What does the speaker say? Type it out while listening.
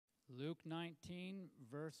Luke 19,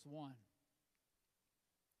 verse 1.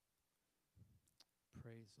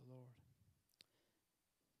 Praise the Lord.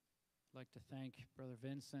 I'd like to thank Brother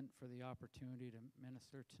Vincent for the opportunity to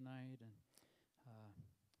minister tonight, and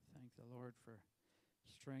thank the Lord for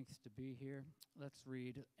strength to be here. Let's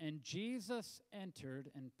read. And Jesus entered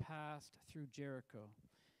and passed through Jericho.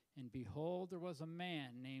 And behold, there was a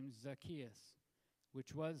man named Zacchaeus,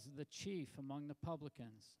 which was the chief among the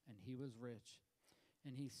publicans, and he was rich.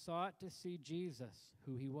 And he sought to see Jesus,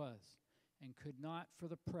 who he was, and could not for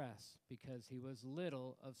the press, because he was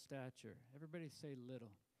little of stature. Everybody say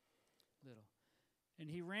little. Little. And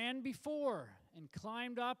he ran before and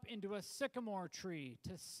climbed up into a sycamore tree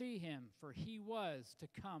to see him, for he was to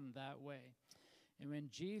come that way. And when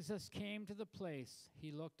Jesus came to the place,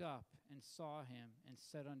 he looked up and saw him and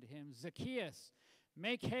said unto him, Zacchaeus,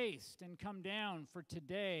 make haste and come down, for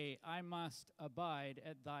today I must abide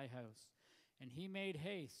at thy house. And he made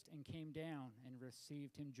haste and came down and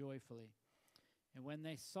received him joyfully. And when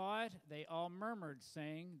they saw it, they all murmured,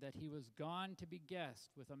 saying that he was gone to be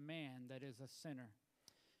guest with a man that is a sinner.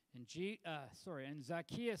 And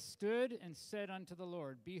Zacchaeus stood and said unto the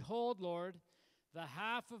Lord, Behold, Lord, the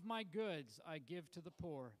half of my goods I give to the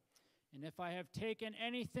poor. And if I have taken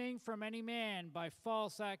anything from any man by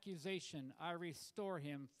false accusation, I restore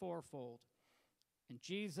him fourfold. And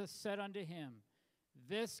Jesus said unto him,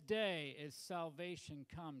 This day is salvation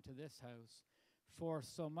come to this house, for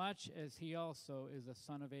so much as he also is a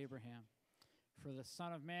son of Abraham. For the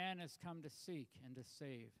Son of Man has come to seek and to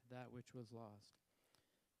save that which was lost.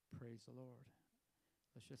 Praise the Lord.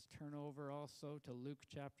 Let's just turn over also to Luke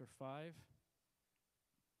chapter 5.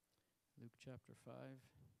 Luke chapter 5.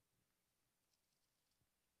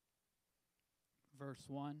 Verse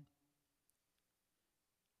 1.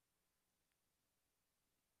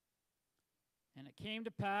 And it came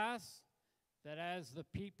to pass that as the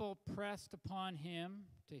people pressed upon him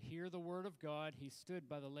to hear the word of God, he stood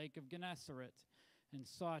by the lake of Gennesaret and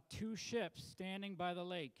saw two ships standing by the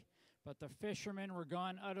lake, but the fishermen were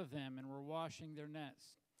gone out of them and were washing their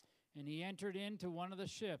nets. And he entered into one of the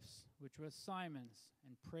ships, which was Simon's,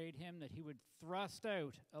 and prayed him that he would thrust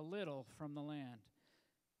out a little from the land.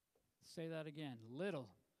 Say that again, little.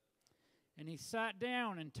 And he sat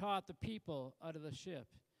down and taught the people out of the ship.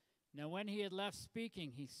 Now when he had left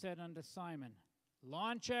speaking, he said unto Simon,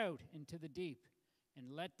 Launch out into the deep,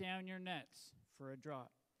 and let down your nets for a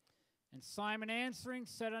draught. And Simon answering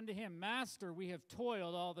said unto him, Master, we have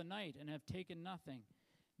toiled all the night, and have taken nothing.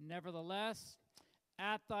 Nevertheless,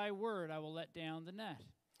 at thy word I will let down the net.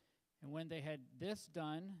 And when they had this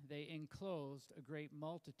done, they enclosed a great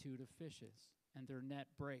multitude of fishes, and their net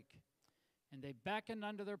brake. And they beckoned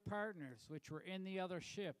unto their partners, which were in the other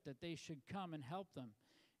ship, that they should come and help them.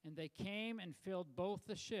 And they came and filled both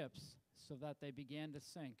the ships, so that they began to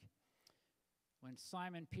sink. When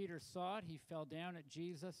Simon Peter saw it, he fell down at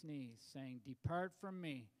Jesus' knees, saying, Depart from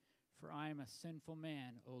me, for I am a sinful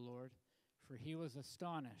man, O Lord. For he was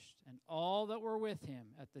astonished, and all that were with him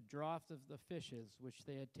at the draught of the fishes which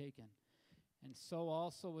they had taken. And so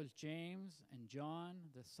also was James and John,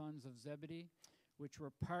 the sons of Zebedee, which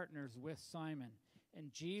were partners with Simon.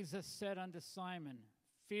 And Jesus said unto Simon,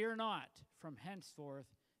 Fear not, from henceforth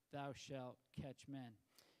thou shalt catch men.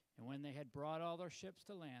 And when they had brought all their ships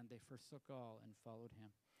to land, they forsook all and followed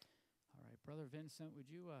him. All right, Brother Vincent, would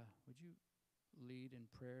you lead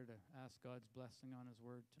in prayer to ask God's blessing on his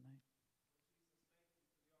word tonight?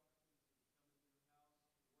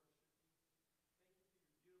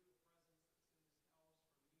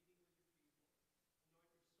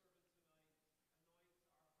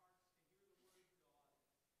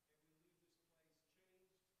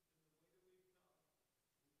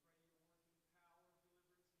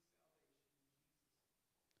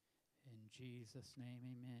 In Jesus' name,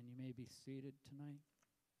 amen. You may be seated tonight.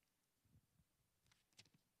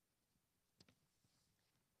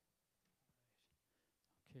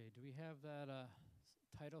 Okay, do we have that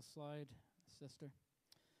title slide, sister?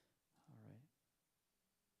 All right.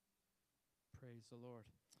 Praise the Lord.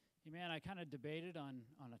 Amen. I kind of debated on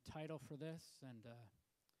a title for this, and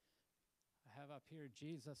I have up here,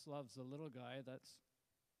 Jesus Loves the Little Guy. That's,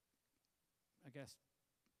 I guess,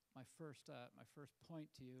 my first point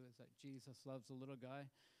to you is that Jesus loves the little guy.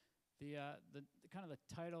 The kind of the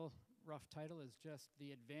title, rough title, is just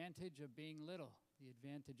the advantage of being little. The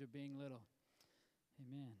advantage of being little.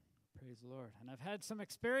 Amen. Praise the Lord. And I've had some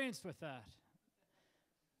experience with that.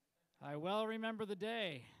 I well remember the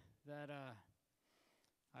day that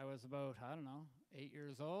I was about, 8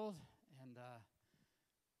 years old, and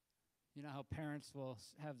you know how parents will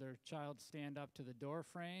have their child stand up to the door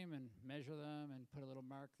frame and measure them and put a little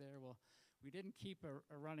mark there? Well, We didn't keep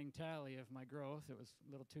a running tally of my growth. It was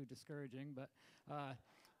a little too discouraging, but my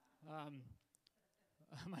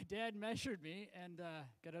dad measured me and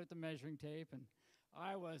got out the measuring tape, and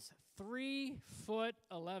I was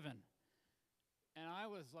 3'11", and I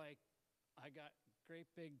was like, I got great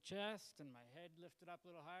big chest, and my head lifted up a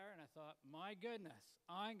little higher, and I thought, my goodness,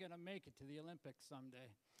 I'm going to make it to the Olympics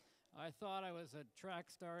someday. I thought I was a track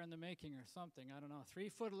star in the making or something. I don't know.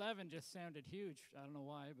 3'11" just sounded huge. I don't know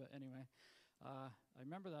why, but anyway, I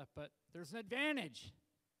remember that. But there's an advantage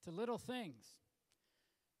to little things.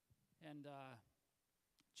 And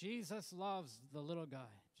Jesus loves the little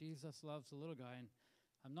guy. Jesus loves the little guy. And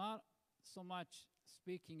I'm not so much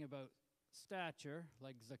speaking about stature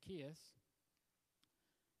like Zacchaeus,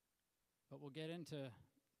 but we'll get into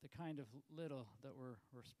the kind of little that we're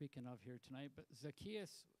speaking of here tonight. But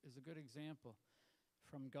Zacchaeus is a good example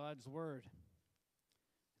from God's word.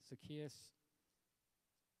 Zacchaeus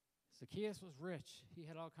was rich. He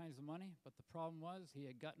had all kinds of money, but the problem was he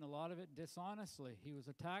had gotten a lot of it dishonestly. He was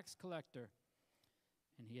a tax collector,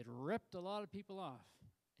 and he had ripped a lot of people off.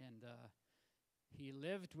 And he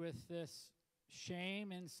lived with this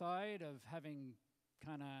shame inside of having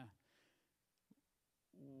kind of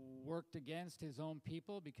worked against his own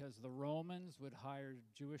people, because the Romans would hire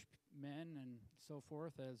Jewish men and so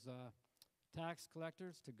forth as tax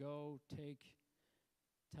collectors to go take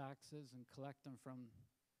taxes and collect them from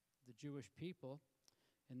the Jewish people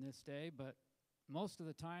in this day. But most of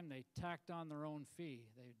the time they tacked on their own fee.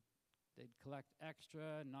 They'd collect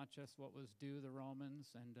extra, not just what was due the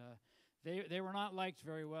Romans, and they were not liked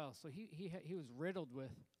very well. So he was riddled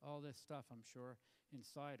with all this stuff, I'm sure,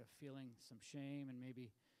 inside of feeling some shame, and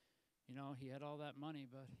maybe, he had all that money,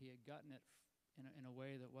 but he had gotten it in a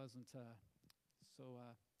way that wasn't so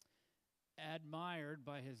admired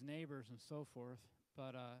by his neighbors and so forth.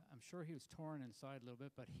 But I'm sure he was torn inside a little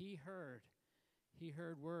bit. But he heard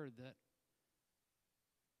word that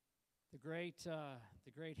the great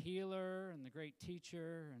healer and the great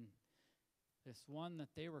teacher and this one that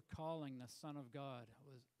they were calling the Son of God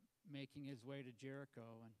was making his way to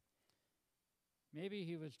Jericho. And maybe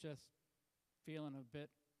he was just feeling a bit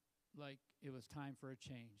like it was time for a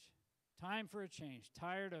change. Time for a change.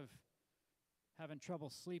 Tired of having trouble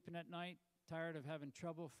sleeping at night. Tired of having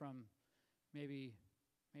trouble from maybe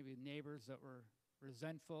neighbors that were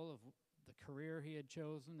resentful of the career he had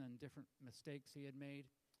chosen and different mistakes he had made.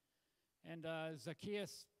 And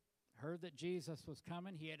Zacchaeus heard that Jesus was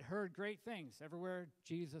coming. He had heard great things. Everywhere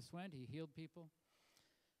Jesus went, he healed people.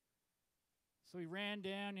 So he ran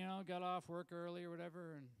down, got off work early or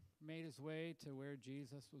whatever, and made his way to where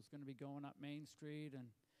Jesus was going to be going up Main Street. And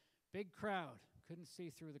big crowd. Couldn't see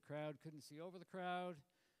through the crowd, couldn't see over the crowd.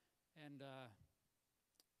 And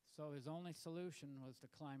so his only solution was to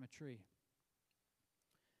climb a tree.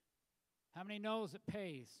 How many knows it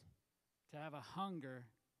pays to have a hunger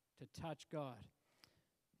to touch God?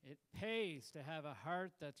 It pays to have a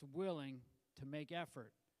heart that's willing to make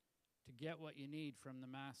effort to get what you need from the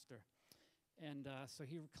Master. And so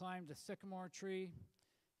he climbed a sycamore tree,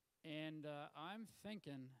 and I'm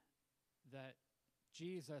thinking that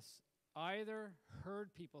Jesus either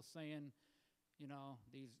heard people saying,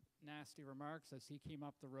 these nasty remarks as he came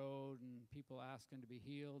up the road and people asking to be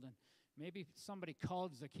healed, and maybe somebody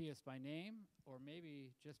called Zacchaeus by name, or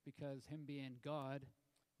maybe just because him being God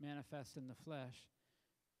manifest in the flesh,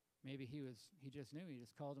 maybe he just knew, he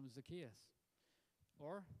just called him Zacchaeus.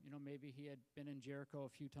 Or, maybe he had been in Jericho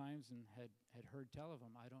a few times and had heard tell of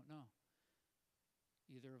him. I don't know.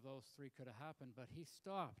 Either of those three could have happened, but he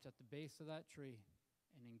stopped at the base of that tree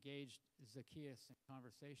and engaged Zacchaeus in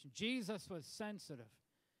conversation. Jesus was sensitive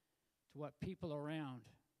to what people around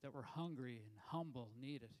that were hungry and humble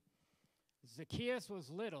needed. Zacchaeus was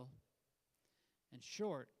little and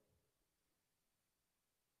short,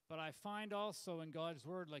 but I find also in God's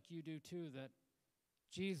word, like you do too, that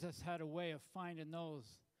Jesus had a way of finding those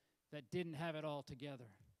that didn't have it all together.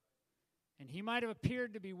 And he might have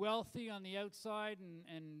appeared to be wealthy on the outside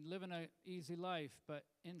and living an easy life, but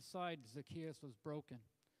inside Zacchaeus was broken.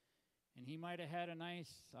 And he might have had a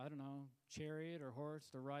nice, chariot or horse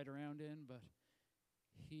to ride around in, but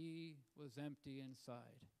he was empty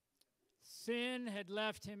inside. Sin had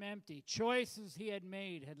left him empty. Choices he had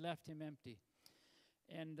made had left him empty.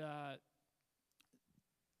 And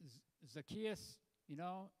Zacchaeus,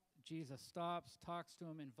 Jesus stops, talks to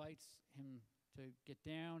him, invites him to get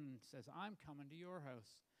down and says, I'm coming to your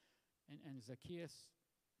house. And Zacchaeus,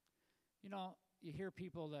 you hear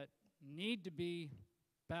people that need to be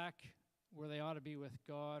back where they ought to be with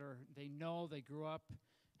God, or they know they grew up,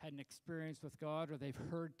 had an experience with God, or they've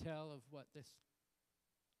heard tell of what this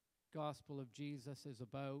gospel of Jesus is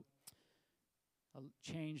about. a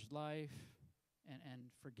changed life and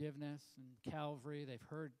forgiveness and Calvary. They've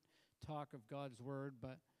heard talk of God's word,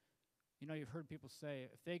 but you know, you've heard people say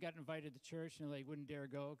if they got invited to church, you know, they wouldn't dare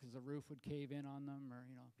go because the roof would cave in on them, or,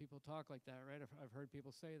 you know, people talk like that, right? I've heard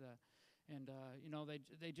people say that. And, you know,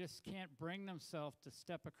 they just can't bring themselves to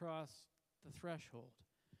step across the threshold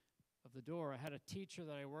of the door. I had a teacher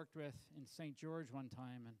that I worked with in St. George one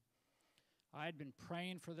time, and I had been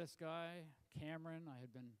praying for this guy, Cameron. I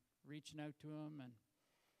had been reaching out to him,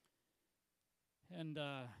 and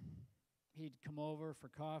he'd come over for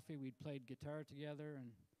coffee. We'd played guitar together,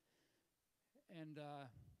 and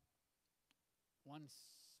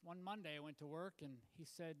one Monday I went to work, and he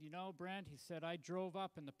said, you know, Brent, he said, I drove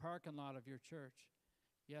up in the parking lot of your church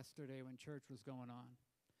yesterday when church was going on.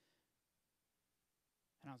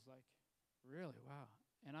 And I was like, really? Wow.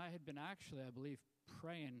 And I had been actually, I believe,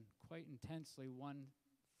 praying quite intensely one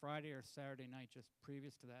Friday or Saturday night just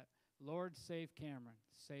previous to that. Lord, save Cameron.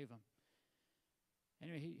 Save him.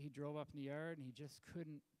 Anyway, he drove up in the yard, and he just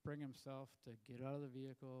couldn't bring himself to get out of the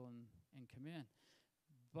vehicle and come in.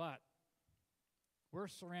 But we're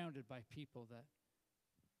surrounded by people that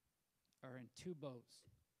are in two boats.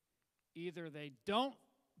 Either they don't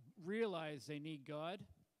realize they need God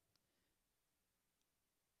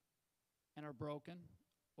and are broken,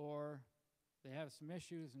 or they have some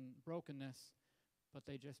issues and brokenness, but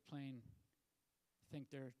they just plain think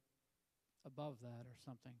they're above that or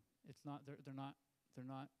something. It's not, they're not,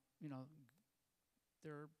 you know,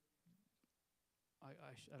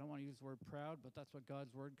 I don't want to use the word proud, but that's what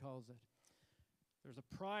God's word calls it. There's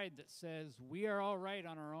a pride that says, we are all right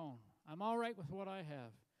on our own. I'm all right with what I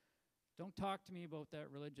have. Don't talk to me about that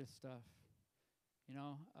religious stuff. You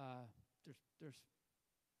know, there's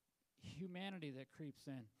humanity that creeps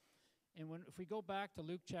in. And if we go back to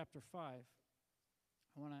Luke chapter 5,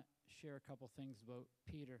 I want to share a couple things about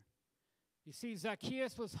Peter. You see,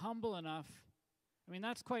 Zacchaeus was humble enough. I mean,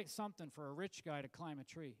 that's quite something for a rich guy to climb a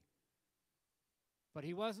tree. But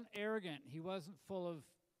he wasn't arrogant. He wasn't full of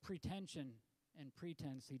pretension and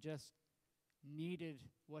pretense. He just needed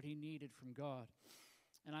what he needed from God.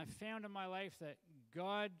 And I've found in my life that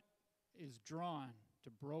God is drawn to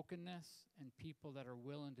brokenness and people that are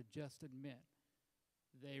willing to just admit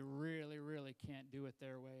they really, really can't do it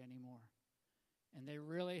their way anymore. And they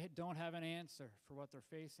really don't have an answer for what they're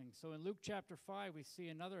facing. So in Luke chapter 5, we see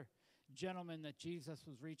another gentleman that Jesus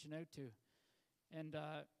was reaching out to. And,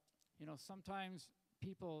 you know, sometimes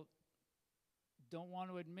people don't want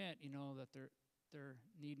to admit, you know, that they're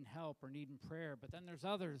needing help or needing prayer. But then there's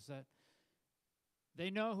others that they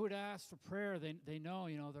know who to ask for prayer. They know,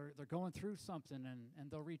 you know, they're going through something,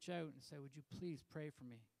 and they'll reach out and say, would you please pray for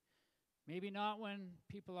me? Maybe not when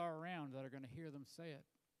people are around that are going to hear them say it.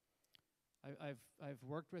 I've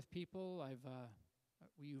worked with people.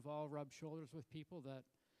 You've all rubbed shoulders with people that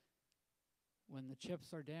when the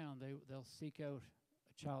chips are down, they'll seek out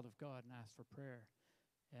a child of God and ask for prayer.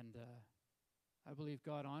 And I believe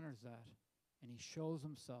God honors that. And he shows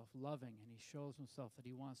himself loving, and he shows himself that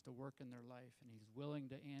he wants to work in their life, and he's willing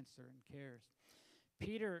to answer and cares.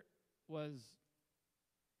 Peter was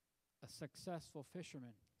a successful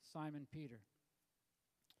fisherman, Simon Peter.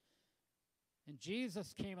 And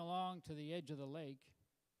Jesus came along to the edge of the lake,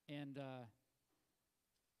 and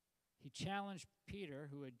he challenged Peter,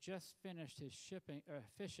 who had just finished his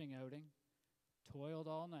fishing outing, toiled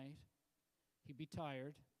all night. He'd be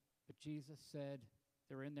tired, but Jesus said,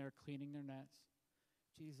 they were in there cleaning their nets.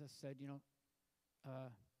 Jesus said, you know,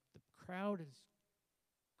 the crowd is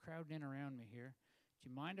crowding in around me here. Do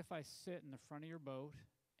you mind if I sit in the front of your boat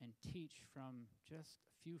and teach from just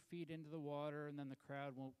a few feet into the water, and then the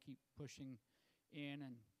crowd won't keep pushing in?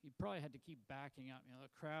 And he probably had to keep backing up. You know,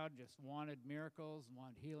 the crowd just wanted miracles and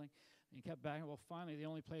wanted healing. And he kept backing. Well, finally, the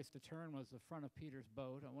only place to turn was the front of Peter's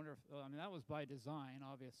boat. I wonder if, I mean, that was by design,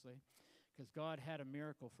 obviously, because God had a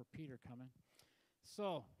miracle for Peter coming.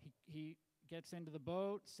 So he gets into the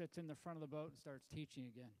boat, sits in the front of the boat, and starts teaching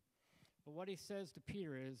again. But what he says to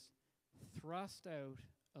Peter is, thrust out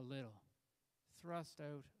a little. Thrust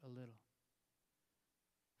out a little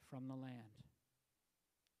from the land.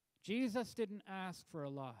 Jesus didn't ask for a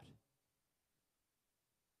lot.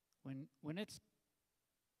 When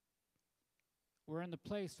we're in the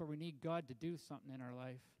place where we need God to do something in our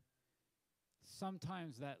life,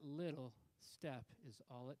 sometimes that little step is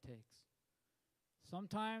all it takes.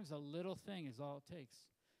 Sometimes a little thing is all it takes.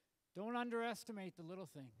 Don't underestimate the little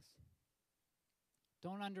things.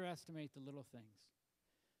 Don't underestimate the little things.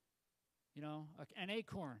 You know, an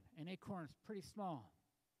acorn is pretty small,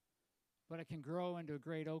 but it can grow into a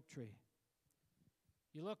great oak tree.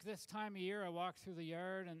 You look this time of year, I walk through the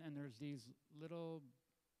yard, and there's these little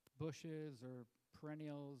bushes or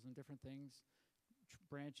perennials and different things,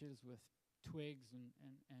 branches with twigs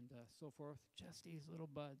and so forth, just these little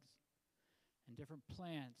buds. And different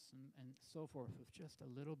plants and so forth with just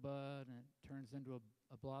a little bud, and it turns into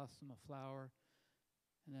a blossom, a flower,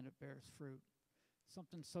 and then it bears fruit.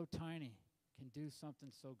 Something so tiny can do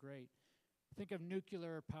something so great. Think of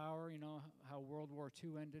nuclear power, you know, how World War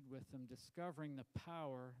II ended with them discovering the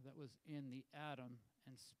power that was in the atom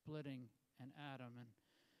and splitting an atom and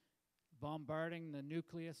bombarding the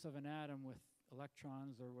nucleus of an atom with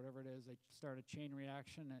electrons or whatever it is. They start a chain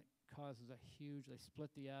reaction that causes they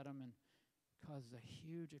split the atom and causes a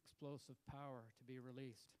huge explosive power to be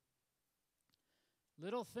released.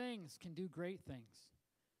 Little things can do great things.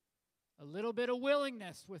 A little bit of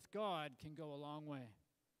willingness with God can go a long way.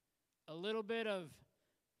 A little bit of,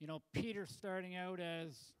 Peter starting out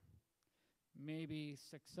as maybe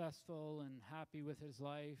successful and happy with his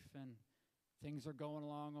life and things are going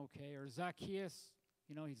along okay. Or Zacchaeus,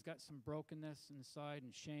 he's got some brokenness inside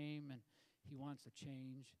and shame and he wants a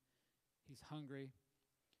change. He's hungry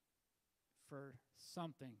for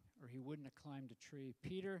something, or he wouldn't have climbed a tree.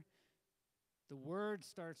 Peter, the word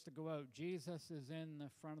starts to go out. Jesus is in the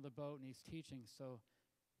front of the boat and he's teaching, so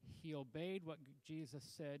he obeyed what Jesus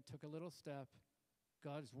said, took a little step.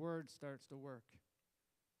 God's word starts to work.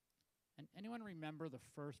 And anyone remember the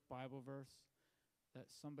first Bible verse that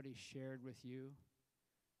somebody shared with you?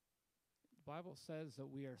 The Bible says that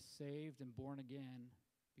we are saved and born again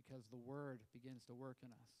because the word begins to work in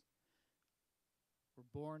us.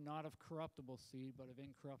 We're born not of corruptible seed, but of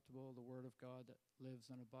incorruptible, the word of God that lives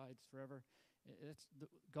and abides forever.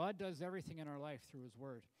 God does everything in our life through his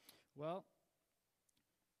word. Well,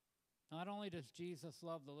 not only does Jesus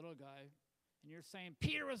love the little guy, and you're saying,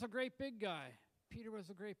 Peter was a great big guy. Peter was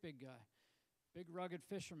a great big guy. Big rugged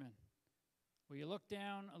fisherman. Well, you look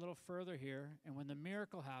down a little further here, and when the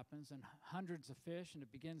miracle happens, and hundreds of fish, and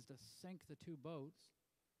it begins to sink the two boats,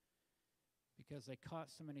 because they caught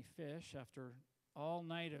so many fish after all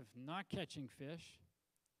night of not catching fish,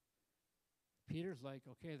 Peter's like,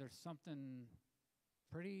 okay, there's something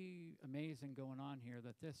pretty amazing going on here,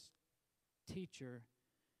 that this teacher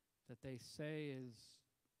that they say is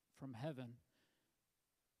from heaven,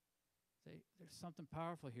 there's something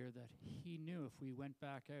powerful here that he knew if we went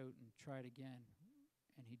back out and tried again,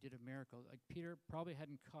 and he did a miracle. Like Peter probably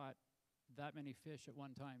hadn't caught that many fish at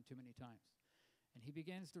one time too many times. And he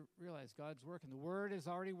begins to realize God's working. The word is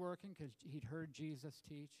already working because he'd heard Jesus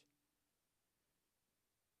teach.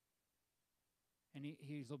 And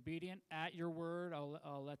he's obedient. At your word,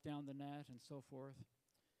 I'll let down the net and so forth.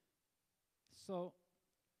 So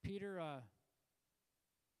Peter's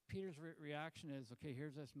reaction is, okay,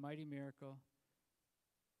 here's this mighty miracle.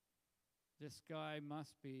 This guy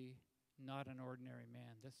must be not an ordinary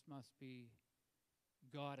man. This must be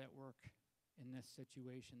God at work in this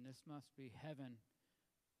situation. This must be heaven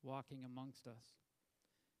walking amongst us.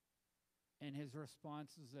 And his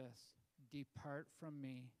response is this: depart from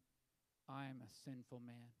me, I am a sinful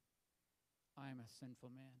man. I am a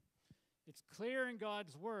sinful man. It's clear in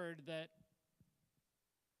God's word that,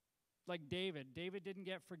 like David didn't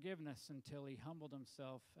get forgiveness until he humbled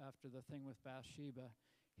himself after the thing with Bathsheba.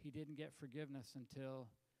 He didn't get forgiveness until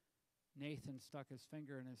Nathan stuck his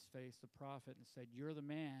finger in his face, the prophet, and said, you're the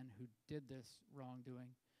man who did this wrongdoing.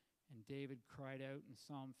 And David cried out in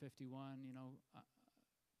Psalm 51,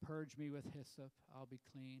 purge me with hyssop, I'll be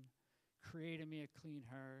clean. Create in me a clean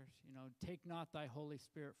heart. Take not thy Holy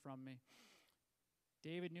Spirit from me.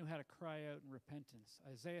 David knew how to cry out in repentance.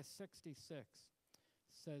 Isaiah 66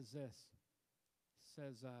 says this.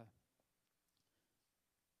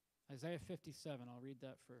 Isaiah 57, I'll read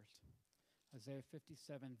that first. Isaiah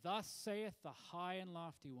 57, thus saith the high and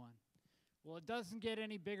lofty one. Well, it doesn't get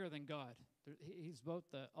any bigger than God. He's both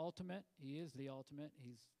the ultimate. He is the ultimate.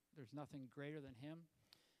 There's nothing greater than him.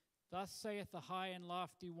 Thus saith the high and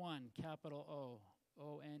lofty one, capital O,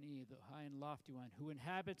 O-N-E, the high and lofty one, who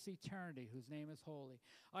inhabits eternity, whose name is holy.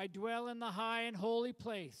 I dwell in the high and holy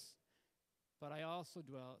place, but I also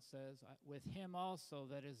dwell, it says, with him also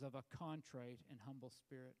that is of a contrite and humble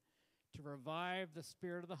spirit, to revive the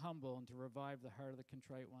spirit of the humble and to revive the heart of the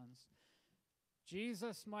contrite ones.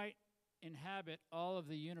 Jesus might inhabit all of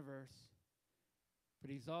the universe,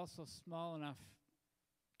 but he's also small enough,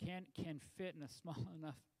 can fit in a small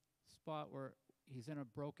enough spot where he's in a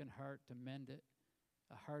broken heart to mend it,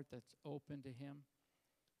 a heart that's open to him,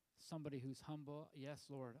 somebody who's humble. Yes,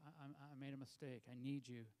 Lord, I made a mistake. I need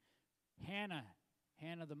you. Hannah,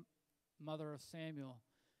 the mother of Samuel,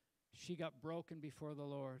 she got broken before the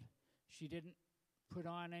Lord. She didn't put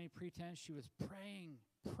on any pretense. She was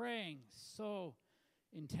praying so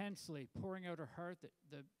intensely, pouring out her heart, that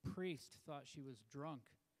the priest thought she was drunk.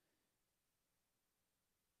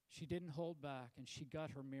 She didn't hold back, and she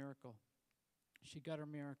got her miracle. She got her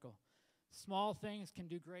miracle. Small things can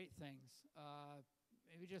do great things.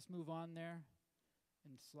 Maybe just move on there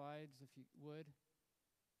in slides, if you would.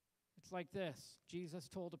 It's like this. Jesus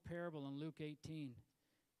told a parable in Luke 18.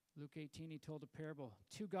 Luke 18, he told a parable.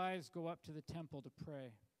 Two guys go up to the temple to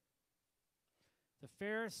pray. The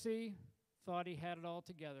Pharisee thought he had it all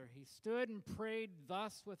together. He stood and prayed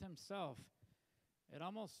thus with himself. It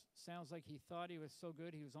almost sounds like he thought he was so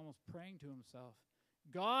good, he was almost praying to himself.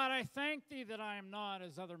 God, I thank thee that I am not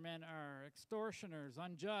as other men are, extortioners,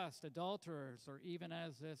 unjust, adulterers, or even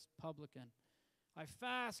as this publican. I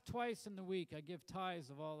fast twice in the week. I give tithes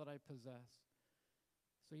of all that I possess.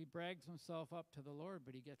 So he brags himself up to the Lord,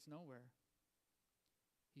 but he gets nowhere.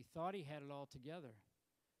 He thought he had it all together.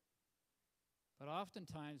 But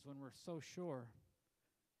oftentimes when we're so sure,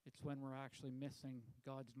 it's when we're actually missing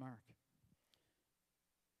God's mark.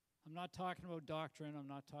 I'm not talking about doctrine. I'm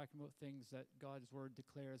not talking about things that God's word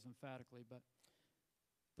declares emphatically. But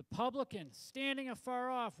the publican, standing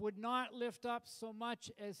afar off, would not lift up so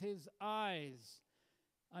much as his eyes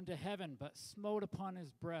unto heaven, but smote upon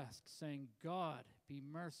his breast, saying, God, be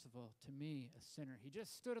merciful to me, a sinner. He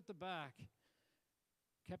just stood at the back,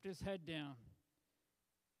 kept his head down.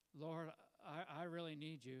 Lord, I really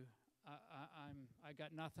need you. I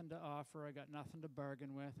got nothing to offer. I got nothing to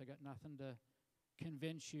bargain with. I got nothing to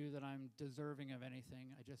convince you that I'm deserving of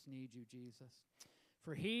anything. I just need you, Jesus.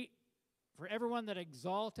 For everyone that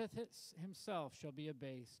exalteth himself shall be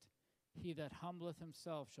abased. He that humbleth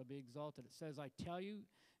himself shall be exalted. It says, I tell you,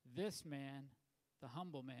 this man, the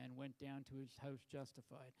humble man, went down to his house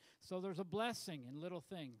justified. So there's a blessing in little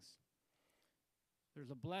things.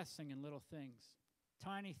 There's a blessing in little things.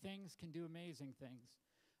 Tiny things can do amazing things.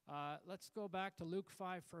 Let's go back to Luke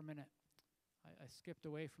 5 for a minute. I skipped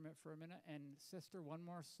away from it for a minute. And sister, one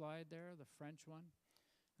more slide there, the French one.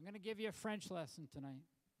 I'm going to give you a French lesson tonight.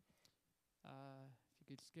 If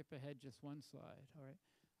you could skip ahead just one slide. All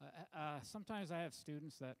right. Sometimes I have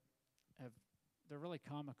students that they're really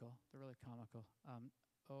comical. They're really comical.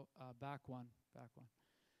 Back one.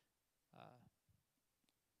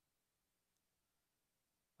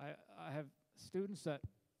 I have students that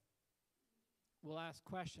will ask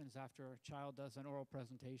questions after a child does an oral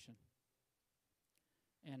presentation.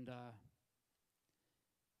 And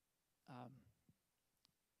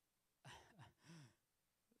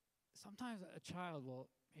sometimes a child will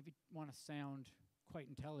maybe want to sound quite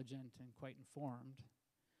intelligent and quite informed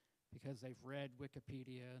because they've read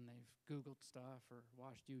Wikipedia and they've Googled stuff or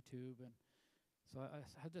watched YouTube. And so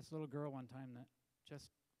I had this little girl one time that just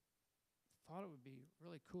thought it would be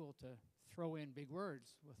really cool to throw in big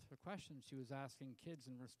words with her questions she was asking kids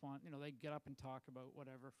and respond. You know, they get up and talk about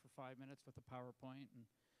whatever for 5 minutes with a PowerPoint and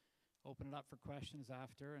open it up for questions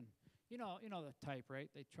after. And you know the type, right?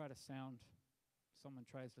 They try to sound, someone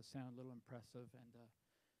tries to sound a little impressive. And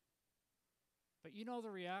but you know the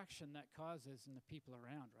reaction that causes in the people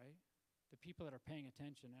around, right? The people that are paying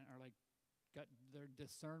attention and are like, got their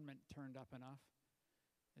discernment turned up enough.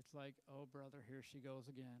 It's like, oh, brother, here she goes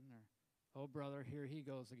again. Or, oh, brother, here he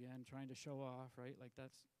goes again, trying to show off, right? Like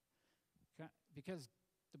that's, because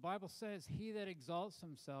the Bible says, he that exalts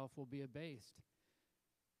himself will be abased.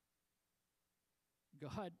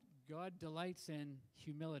 God delights in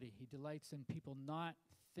humility. He delights in people not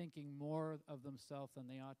thinking more of themselves than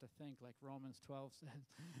they ought to think, like Romans 12 says.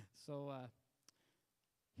 So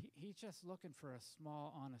he's just looking for a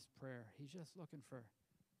small, honest prayer. He's just looking for,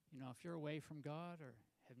 if you're away from God or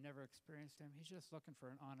have never experienced him, he's just looking for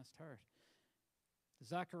an honest heart.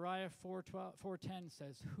 Zechariah 4:10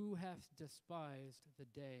 says, who hath despised the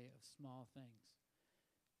day of small things?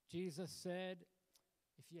 Jesus said,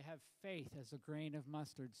 if you have faith as a grain of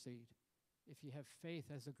mustard seed, if you have faith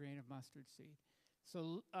as a grain of mustard seed.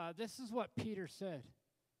 So this is what Peter said.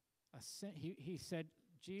 He said,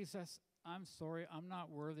 Jesus, I'm sorry, I'm not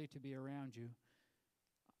worthy to be around you.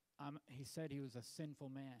 He said he was a sinful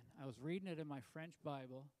man. I was reading it in my French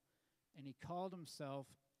Bible, and he called himself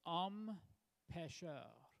pécheur.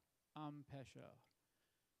 Pécheur.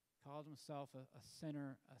 Called himself a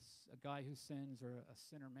sinner, a guy who sins, or a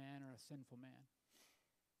sinner man, or a sinful man.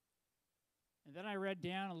 And then I read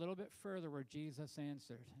down a little bit further where Jesus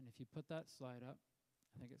answered. And if you put that slide up,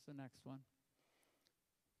 I think it's the next one.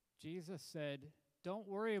 Jesus said, don't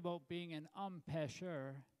worry about being an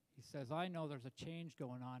pécheur. He says, I know there's a change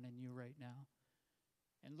going on in you right now.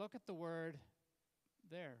 And look at the word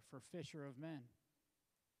there for fisher of men.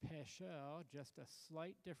 Pécheur, just a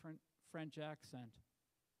slight different French accent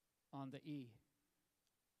on the E.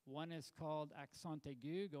 One is called accent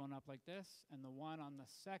aigu, going up like this, and the one on the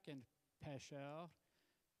second pêcheur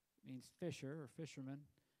means fisher or fisherman,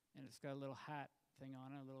 and it's got a little hat thing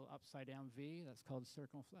on it, a little upside down V. That's called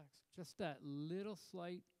circumflex. Just that little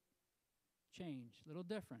slight change, little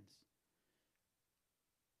difference.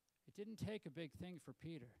 It didn't take a big thing for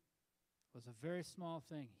Peter. It was a very small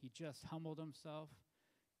thing. He just humbled himself.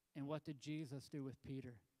 And what did Jesus do with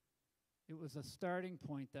Peter? It was a starting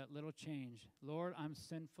point, that little change. Lord, I'm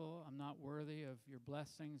sinful. I'm not worthy of your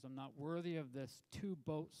blessings. I'm not worthy of this 2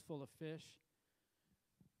 boats full of fish.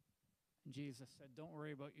 And Jesus said, don't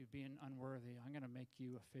worry about you being unworthy. I'm going to make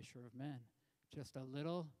you a fisher of men. Just a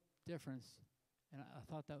little difference. And I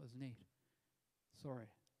thought that was neat. Sorry,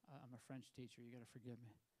 I'm a French teacher. You got to forgive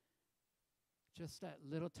me. Just that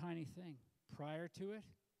little tiny thing. Prior to it,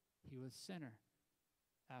 he was sinner.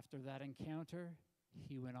 After that encounter,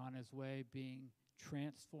 he went on his way being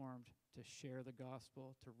transformed to share the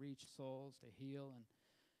gospel, to reach souls, to heal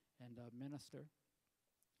and minister.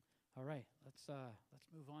 All right, let's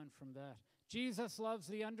move on from that. Jesus loves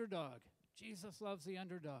the underdog. Jesus loves the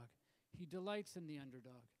underdog. He delights in the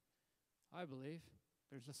underdog, I believe.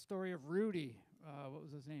 There's a story of Rudy. What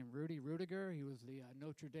was his name? Rudy Rudiger. He was the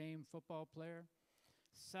Notre Dame football player.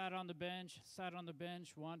 Sat on the bench,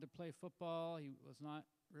 wanted to play football. He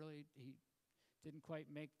didn't quite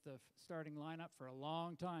make the starting lineup for a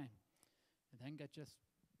long time. And then got just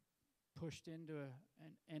pushed into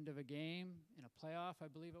an end of a game in a playoff, I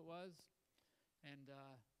believe it was. And,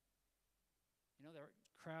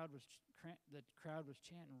 the crowd was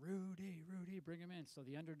chanting, Rudy, Rudy, bring him in. So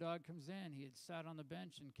the underdog comes in. He had sat on the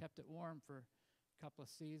bench and kept it warm for a couple of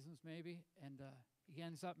seasons maybe. And he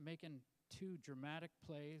ends up making 2 dramatic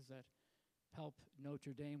plays that help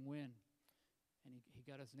Notre Dame win. And he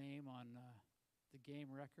got his name on the game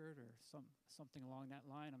record or something along that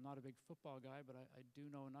line. I'm not a big football guy, but I do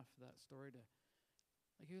know enough of that story to,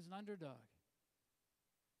 he was an underdog.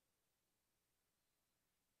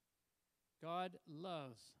 God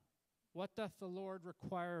loves. What doth the Lord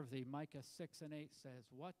require of thee? Micah 6:8 says,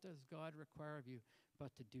 what does God require of you?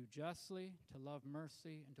 But to do justly, to love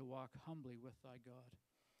mercy, and to walk humbly with thy God.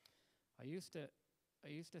 I used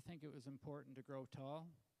to think it was important to grow tall.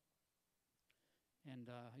 And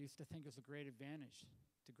I used to think it was a great advantage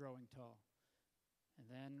to growing tall. And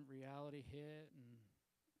then reality hit, and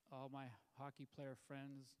all my hockey player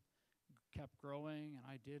friends kept growing, and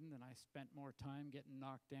I didn't, and I spent more time getting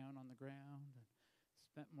knocked down on the ground, and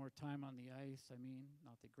spent more time on the ice. I mean,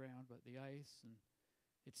 not the ground, but the ice. And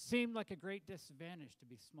it seemed like a great disadvantage to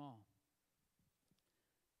be small.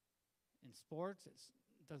 In sports,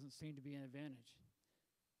 it doesn't seem to be an advantage.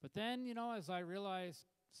 But then, as I realized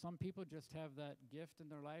some people just have that gift in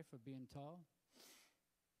their life of being tall.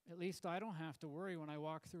 At least I don't have to worry when I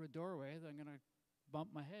walk through a doorway that I'm going to bump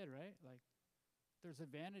my head, right? There's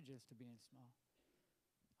advantages to being small.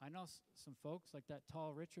 I know some folks, like that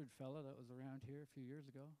tall Richard fella that was around here a few years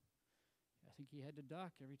ago. I think he had to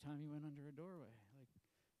duck every time he went under a doorway.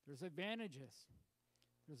 There's advantages.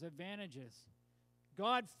 There's advantages.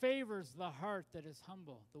 God favors the heart that is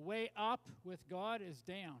humble. The way up with God is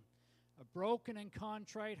down. A broken and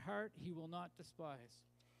contrite heart he will not despise.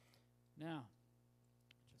 Now,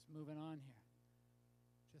 just moving on here.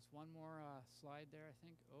 Just one more slide there, I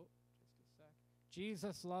think. Oh, just a sec.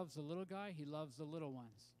 Jesus loves the little guy. He loves the little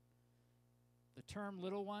ones. The term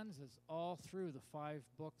little ones is all through the 5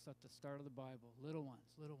 books at the start of the Bible. Little ones,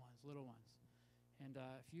 little ones, little ones. And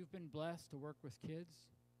if you've been blessed to work with kids,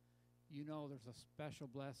 you know there's a special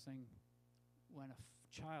blessing when a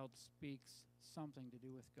child speaks something to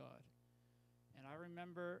do with God. And I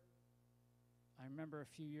remember a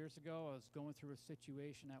few years ago, I was going through a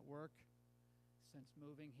situation at work since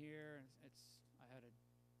moving here. I had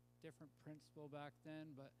a different principal back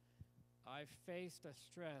then, but I faced a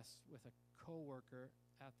stress with a coworker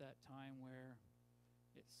at that time where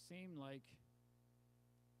it seemed like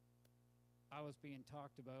I was being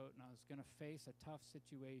talked about and I was going to face a tough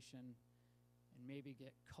situation and maybe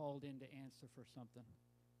get called in to answer for something.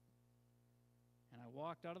 And I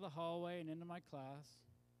walked out of the hallway and into my class,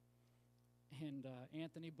 and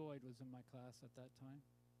Anthony Boyd was in my class at that time.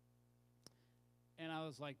 And I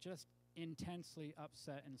was just intensely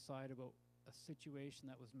upset inside about a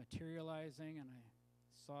situation that was materializing, and I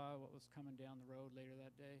saw what was coming down the road later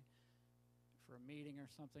that day for a meeting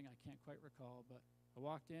or something. I can't quite recall, but I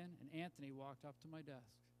walked in, and Anthony walked up to my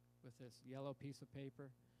desk with this yellow piece of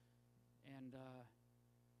paper, and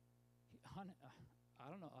I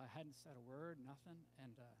don't know, I hadn't said a word, nothing,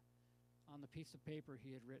 and on the piece of paper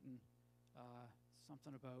he had written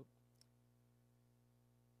something about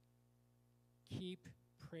keep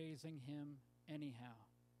praising him anyhow.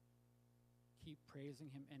 keep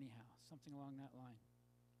praising him anyhow, something along that line.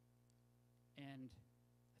 And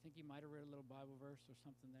I think he might have read a little Bible verse or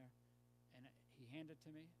something there. And he handed it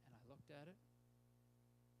to me, and I looked at it.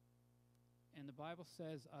 And the Bible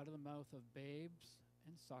says, out of the mouth of babes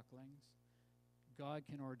and sucklings, God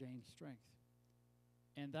can ordain strength.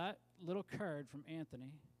 And that little card from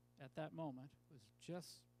Anthony at that moment was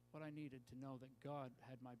just what I needed to know that God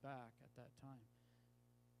had my back at that time.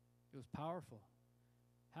 It was powerful.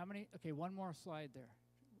 How many? Okay, one more slide there.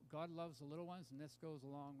 God loves the little ones, and this goes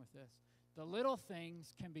along with this. The little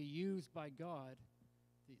things can be used by God.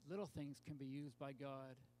 The little things can be used by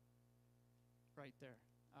God right there.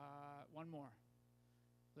 One more.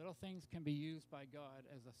 Little things can be used by God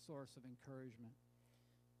as a source of encouragement.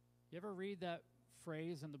 You ever read that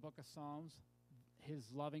phrase in the book of Psalms? His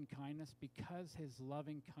loving kindness, because his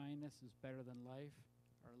loving kindness is better than life,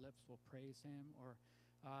 our lips will praise him. Or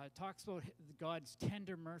it talks about God's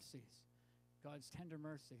tender mercies. God's tender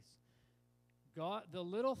mercies. God, the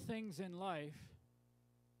little things in life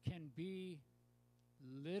can be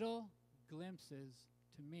little glimpses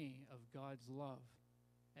to me of God's love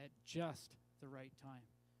at just the right time.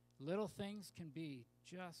 Little things can be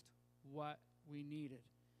just what we needed.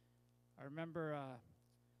 I remember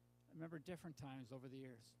different times over the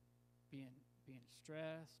years being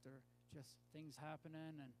stressed or just things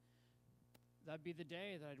happening, and that'd be the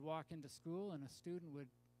day that I'd walk into school and a student would,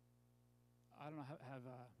 I don't know, have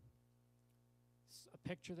a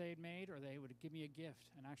picture they'd made, or they would give me a gift,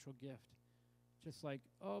 an actual gift. Just like,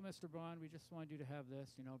 oh, Mr. Bond, we just wanted you to have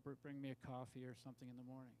this, bring me a coffee or something in the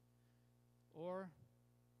morning. Or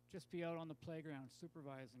just be out on the playground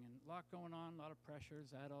supervising, and a lot going on, a lot of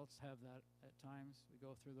pressures. Adults have that at times. We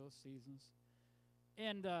go through those seasons.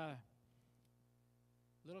 And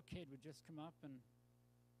little kid would just come up and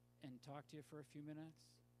talk to you for a few minutes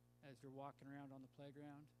as you're walking around on the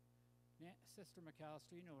playground. Sister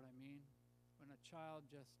McAllister, you know what I mean. When a child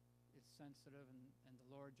just is sensitive and the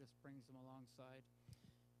Lord just brings them alongside.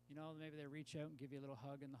 Maybe they reach out and give you a little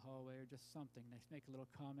hug in the hallway or just something. They make a little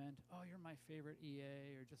comment, oh, you're my favorite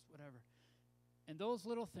EA, or just whatever. And those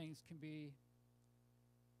little things can be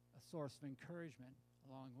a source of encouragement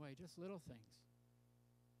along the way, just little things.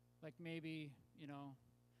 Like maybe,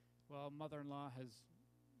 mother-in-law has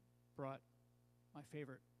brought my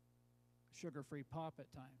favorite sugar-free pop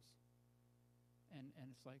at times. And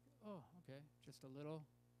it's like, oh, okay, just a little,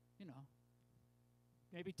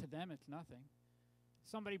 maybe to them it's nothing.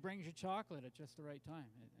 Somebody brings you chocolate at just the right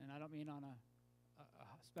time. And I don't mean on a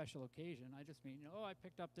special occasion. I just mean, I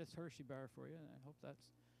picked up this Hershey bar for you. And I hope that's,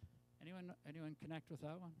 anyone connect with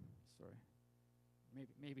that one? Sorry.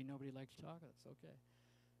 Maybe nobody likes chocolate. It's okay.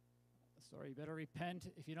 Sorry, you better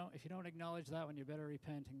repent. If you don't acknowledge that one, you better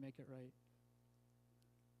repent and make it right.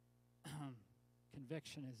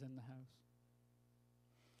 Conviction is in the house.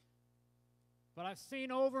 But I've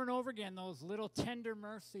seen over and over again those little tender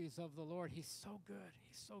mercies of the Lord. He's so good.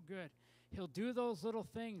 He's so good. He'll do those little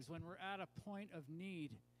things when we're at a point of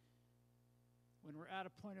need. When we're at a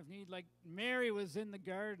point of need, like Mary was in the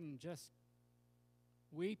garden just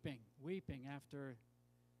weeping after,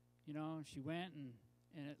 she went and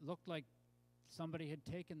it looked like somebody had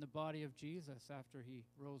taken the body of Jesus after he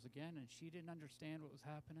rose again, and she didn't understand what was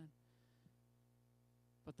happening.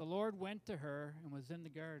 But the Lord went to her and was in the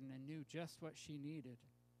garden and knew just what she needed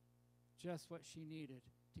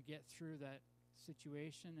to get through that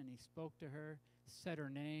situation, and he spoke to her, said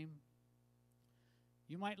her name.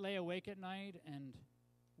 You might lay awake at night and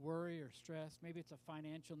worry or stress. Maybe it's a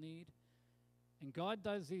financial need. And God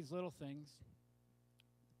does these little things,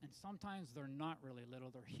 and sometimes they're not really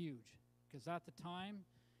little, they're huge. Because at the time,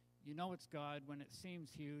 it's God when it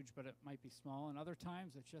seems huge, but it might be small. And other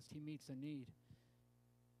times, it's just he meets a need.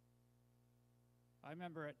 I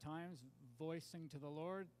remember at times voicing to the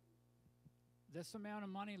Lord, this amount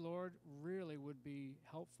of money, Lord, really would be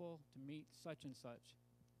helpful to meet such and such.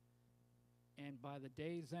 And by the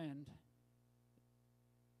day's end,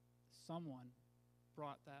 someone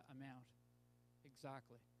brought that amount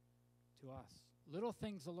exactly to us. Little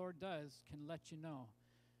things the Lord does can let you know.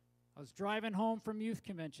 I was driving home from youth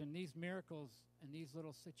convention. These miracles and these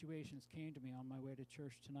little situations came to me on my way to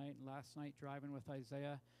church tonight. And last night, driving with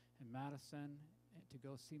Isaiah and Madison to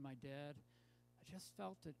go see my dad, I just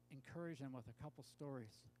felt to encourage them with a couple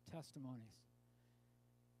stories, testimonies.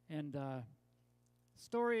 And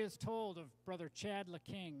story is told of Brother Chad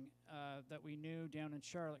LeKing that we knew down in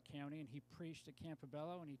Charlotte County, and he preached at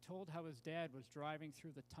Campobello, and he told how his dad was driving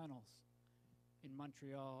through the tunnels in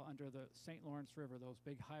Montreal under the St. Lawrence River, those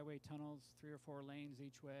big highway tunnels, 3 or 4 lanes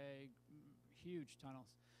each way, huge tunnels.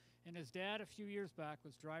 And his dad, a few years back,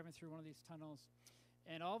 was driving through one of these tunnels,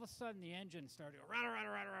 And all of a sudden, the engine started to go,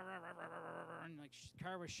 and like the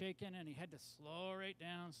car was shaking, and he had to slow right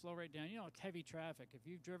down, slow right down. You know, it's heavy traffic. If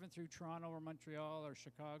you've driven through Toronto or Montreal or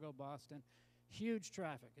Chicago, Boston, huge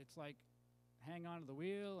traffic. It's like hang on to the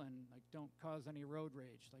wheel and like don't cause any road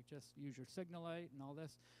rage. Like just use your signal light and all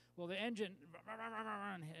this. Well, the engine,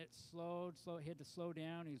 it slowed, he had to slow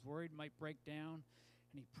down. He was worried it might break down,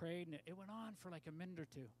 and he prayed, and it went on for like a minute or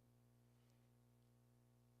two.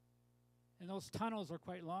 And those tunnels were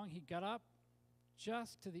quite long. He got up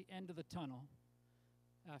just to the end of the tunnel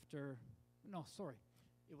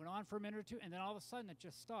it went on for a minute or two, and then all of a sudden it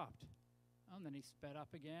just stopped. And then he sped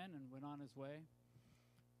up again and went on his way.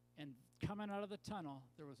 And coming out of the tunnel,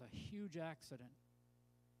 there was a huge accident.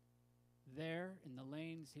 There in the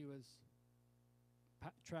lanes he was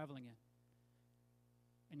traveling in.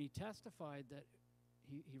 And he testified that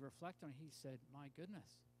he reflected on it. He said, my goodness,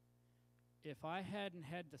 if I hadn't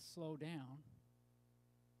had to slow down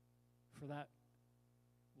for that,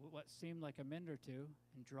 what seemed like a minute or two,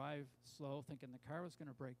 and drive slow thinking the car was going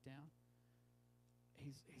to break down,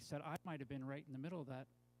 he said, I might have been right in the middle of that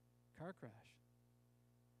car crash.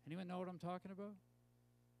 Anyone know what I'm talking about?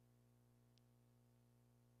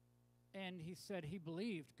 And he said he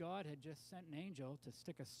believed God had just sent an angel to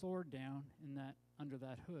stick a sword down in that under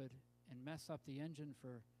that hood and mess up the engine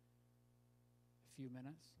for a few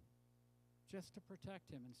minutes just to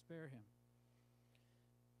protect him and spare him.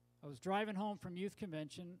 I was driving home from youth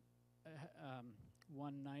convention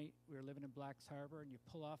one night. We were living in Blacks Harbor, and you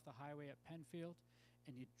pull off the highway at Penfield,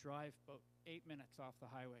 and you drive about 8 minutes off the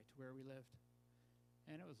highway to where we lived.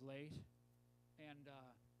 And it was late, and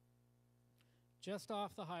just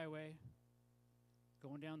off the highway,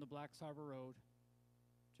 going down the Blacks Harbor Road,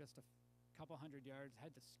 just a couple hundred yards,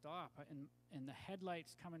 had to stop. And the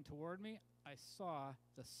headlights coming toward me, I saw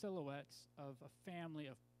the silhouettes of a family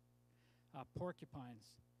of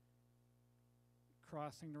porcupines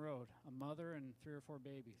crossing the road, a mother and 3 or 4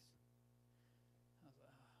 babies. I was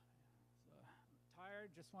I'm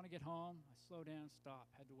tired, just want to get home. I slow down, stop,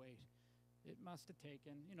 had to wait. It must have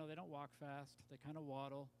taken, they don't walk fast, they kind of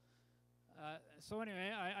waddle. So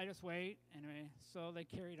anyway, I just wait. Anyway, so they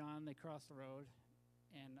carried on, they crossed the road.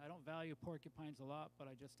 And I don't value porcupines a lot, but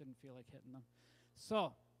I just didn't feel like hitting them.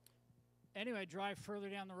 So anyway, I drive further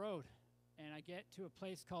down the road, and I get to a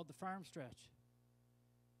place called the Farm Stretch.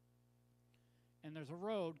 And there's a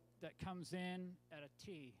road that comes in at a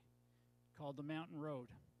T called the Mountain Road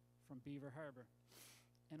from Beaver Harbor.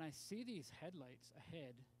 And I see these headlights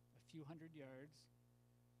ahead, a few hundred yards.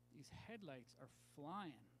 These headlights are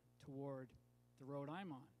flying toward the road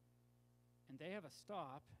I'm on. And they have a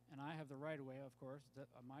stop, and I have the right-of-way, of course.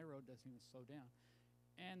 My road doesn't even slow down.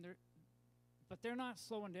 But they're not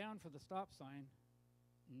slowing down for the stop sign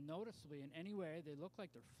noticeably in any way. They look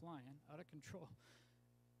like they're flying out of control.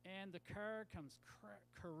 And the car comes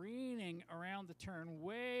careening around the turn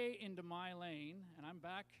way into my lane, and I'm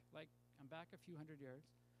back a few hundred yards,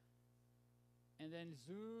 and then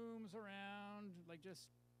zooms around like just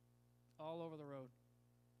all over the road.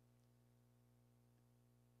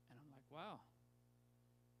 And I'm like, wow,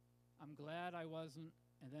 I'm glad I wasn't,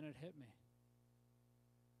 and then it hit me.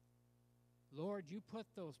 Lord, you put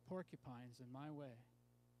those porcupines in my way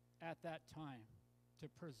at that time to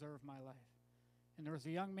preserve my life. And there was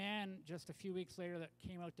a young man just a few weeks later that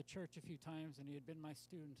came out to church a few times, and he had been my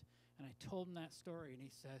student. And I told him that story, and he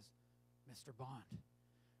says, Mr. Bond,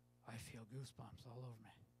 I feel goosebumps all over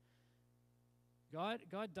me.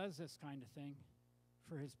 God does this kind of thing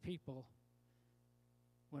for his people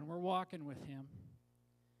when we're walking with him.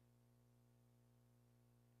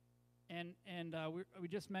 And we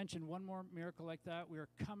just mentioned one more miracle like that. We were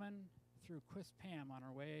coming through Quispam on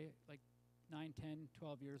our way like 9, 10,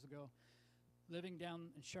 12 years ago, living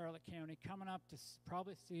down in Charlotte County, coming up to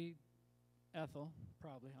probably see Ethel,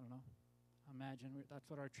 probably, I don't know. Imagine that's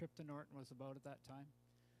what our trip to Norton was about at that time.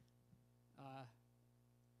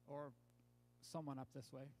 Or someone up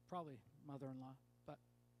this way, probably mother-in-law. But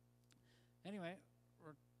anyway,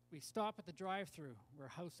 we stop at the drive-thru where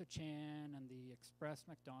House of Chan and the Express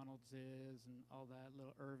McDonald's is and all that,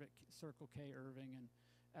 little Circle K Irving and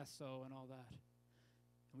Esso and all that.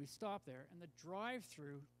 And we stop there, and the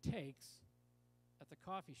drive-thru takes, at the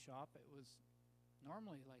coffee shop, it was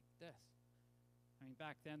normally like this. I mean,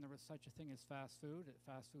 back then there was such a thing as fast food.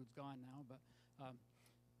 Fast food's gone now, but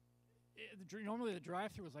normally the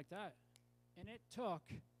drive-thru was like that. And it took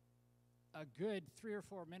a good 3 or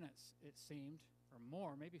 4 minutes, it seemed, or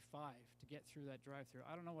more, maybe 5, to get through that drive-thru.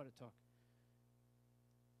 I don't know what it took.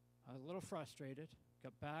 I was a little frustrated,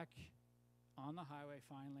 got back on the highway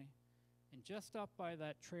finally, and just up by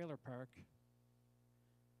that trailer park,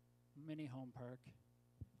 mini home park,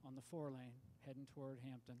 on the 4-lane heading toward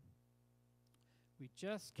Hampton. We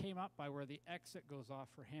just came up by where the exit goes off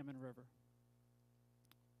for Hammond River.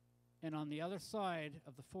 And on the other side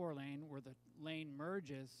of the 4-lane, where the lane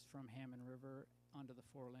merges from Hammond River onto the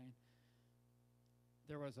 4-lane,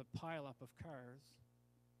 there was a pileup of cars,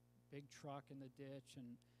 big truck in the ditch,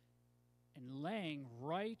 and laying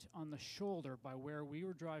right on the shoulder by where we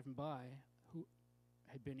were driving by, who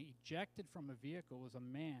had been ejected from a vehicle, was a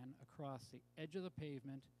man across the edge of the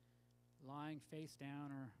pavement, lying face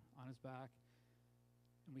down or on his back.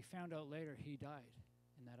 And we found out later he died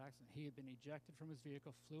in that accident. He had been ejected from his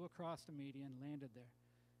vehicle, flew across the median, landed there.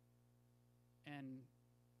 And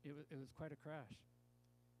it was quite a crash.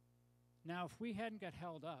 Now, if we hadn't got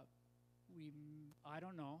held up, I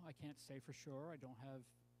don't know, I can't say for sure, I don't have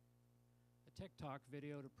a TikTok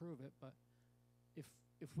video to prove it, but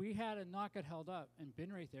if we had not got held up and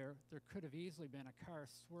been right there, there could have easily been a car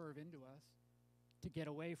swerve into us to get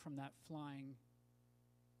away from that flying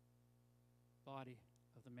body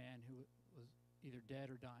of the man who was either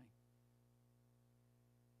dead or dying.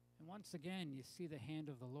 And once again, you see the hand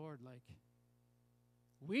of the Lord. Like,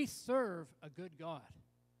 we serve a good God,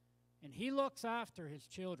 and he looks after his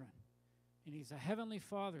children, and he's a heavenly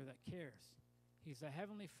Father that cares. He's a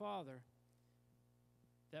heavenly Father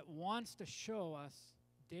that wants to show us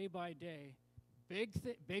day by day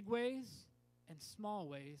big ways and small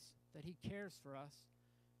ways that he cares for us,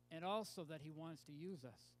 and also that he wants to use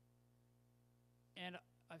us. And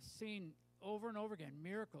I've seen over and over again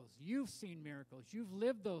miracles. You've seen miracles. You've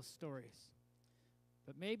lived those stories.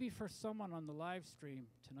 But maybe for someone on the live stream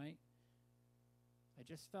tonight, I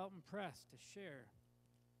just felt impressed to share.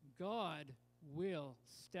 God will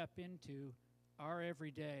step into our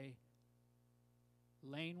everyday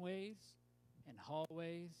laneways and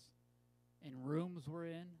hallways and rooms we're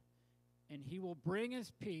in, and he will bring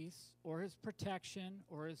his peace or his protection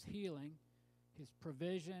or his healing, his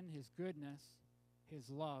provision, his goodness, his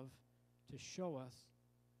love, to show us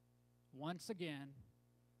once again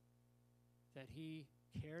that he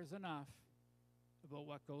cares enough about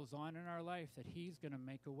what goes on in our life that he's going to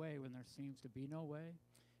make a way when there seems to be no way.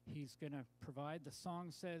 He's going to provide. The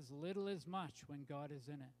song says, little is much when God is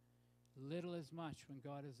in it. Little is much when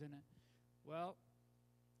God is in it. Well,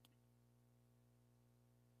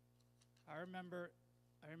 I remember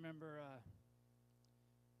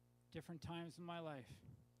different times in my life.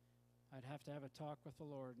 I'd have to have a talk with the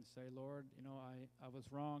Lord and say, Lord, you know, I was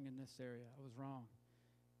wrong in this area. I was wrong.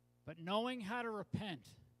 But knowing how to repent,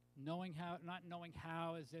 not knowing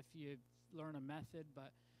how as if you learn a method,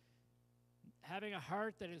 but having a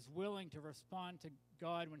heart that is willing to respond to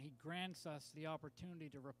God when he grants us the opportunity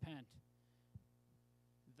to repent.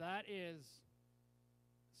 That is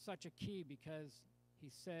such a key, because he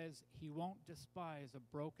says he won't despise a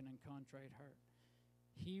broken and contrite heart.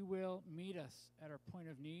 He will meet us at our point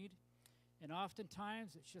of need. And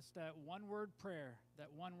oftentimes it's just that one-word prayer,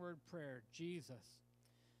 Jesus.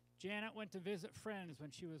 Janet went to visit friends when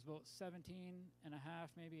she was about 17 and a half,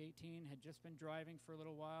 maybe 18, had just been driving for a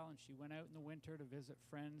little while, and she went out in the winter to visit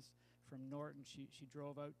friends from Norton. She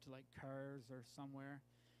drove out to like Cars or somewhere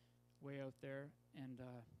way out there and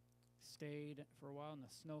stayed for a while, and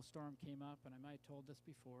the snowstorm came up, and I might have told this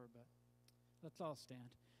before, but let's all stand.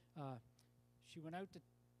 She went out to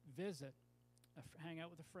visit, hang out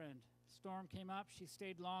with a friend. Storm came up. She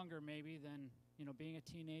stayed longer maybe than, being a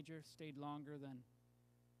teenager, stayed longer than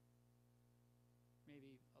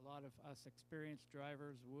maybe a lot of us experienced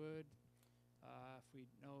drivers would if we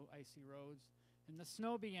know icy roads. And the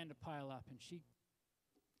snow began to pile up, and she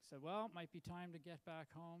said, well, it might be time to get back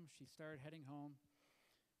home. She started heading home,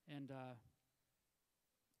 and the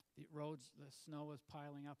snow was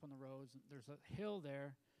piling up on the roads. And there's a hill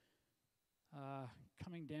there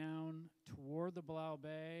coming down toward the Blau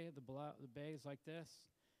Bay. The bay is like this.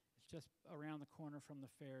 It's just around the corner from the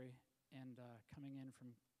ferry and coming in from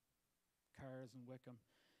Cars and Wickham.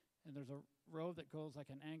 And there's a road that goes like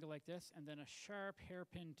an angle like this, and then a sharp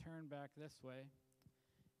hairpin turn back this way.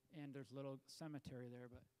 And there's a little cemetery there,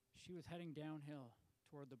 but she was heading downhill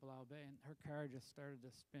toward the Blau Bay, and her car just started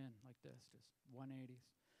to spin like this, just 180s.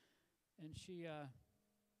 And she,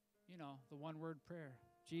 the one-word prayer,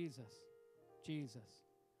 Jesus, Jesus.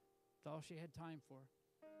 That's all she had time for.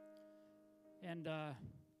 And I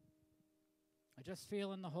just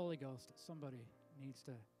feel in the Holy Ghost that somebody needs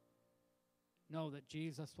to know that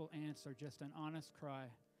Jesus will answer just an honest cry.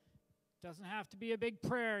 Doesn't have to be a big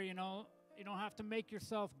prayer, You don't have to make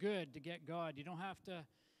yourself good to get God. You don't have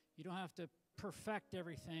to perfect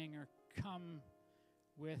everything or come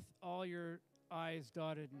with all your I's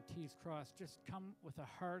dotted and T's crossed. Just come with a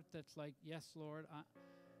heart that's like, yes, Lord,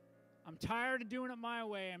 I'm tired of doing it my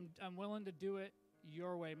way. I'm willing to do it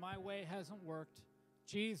your way. My way hasn't worked.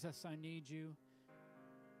 Jesus, I need you.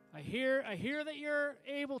 I hear that you're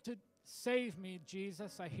able to save me,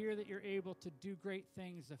 Jesus. I hear that you're able to do great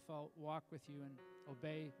things if I'll walk with you and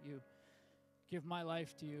obey you. Give my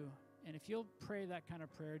life to you. And if you'll pray that kind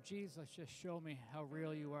of prayer, Jesus, just show me how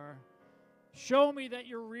real you are. Show me that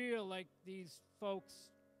you're real like these folks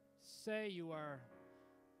say you are.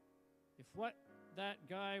 If what that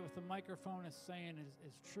guy with the microphone is saying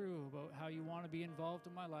is true about how you want to be involved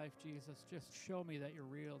in my life, Jesus, just show me that you're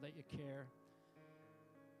real, that you care.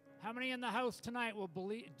 How many in the house tonight will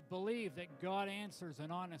believe that God answers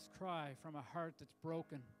an honest cry from a heart that's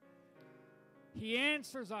broken? He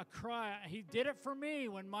answers a cry. He did it for me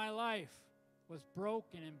when my life was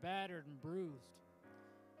broken and battered and bruised.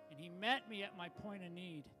 And he met me at my point of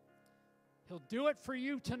need. He'll do it for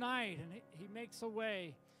you tonight, and he makes a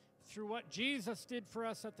way through what Jesus did for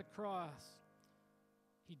us at the cross.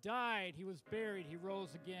 He died, he was buried, he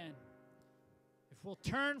rose again. If we'll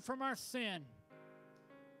turn from our sin,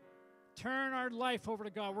 turn our life over to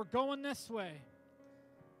God. We're going this way.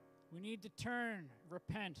 We need to turn,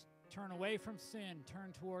 repent, turn away from sin,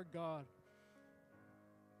 turn toward God.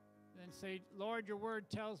 Then say, Lord, your word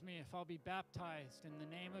tells me if I'll be baptized in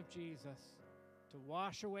the name of Jesus to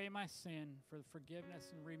wash away my sin for the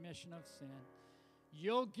forgiveness and remission of sin,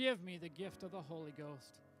 you'll give me the gift of the Holy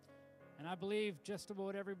Ghost. And I believe just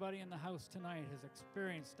about everybody in the house tonight has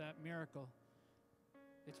experienced that miracle.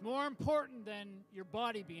 It's more important than your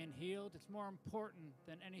body being healed. It's more important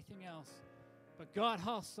than anything else. But God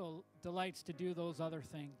also delights to do those other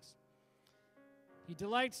things. He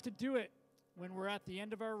delights to do it when we're at the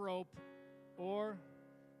end of our rope, or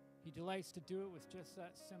he delights to do it with just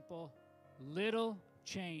that simple little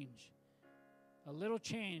change. A little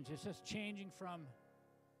change. It's just changing from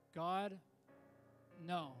God,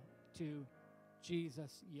 no, to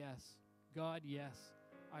Jesus, yes. God, yes,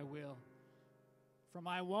 I will. From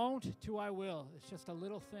I won't to I will. It's just a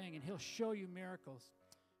little thing, and he'll show you miracles.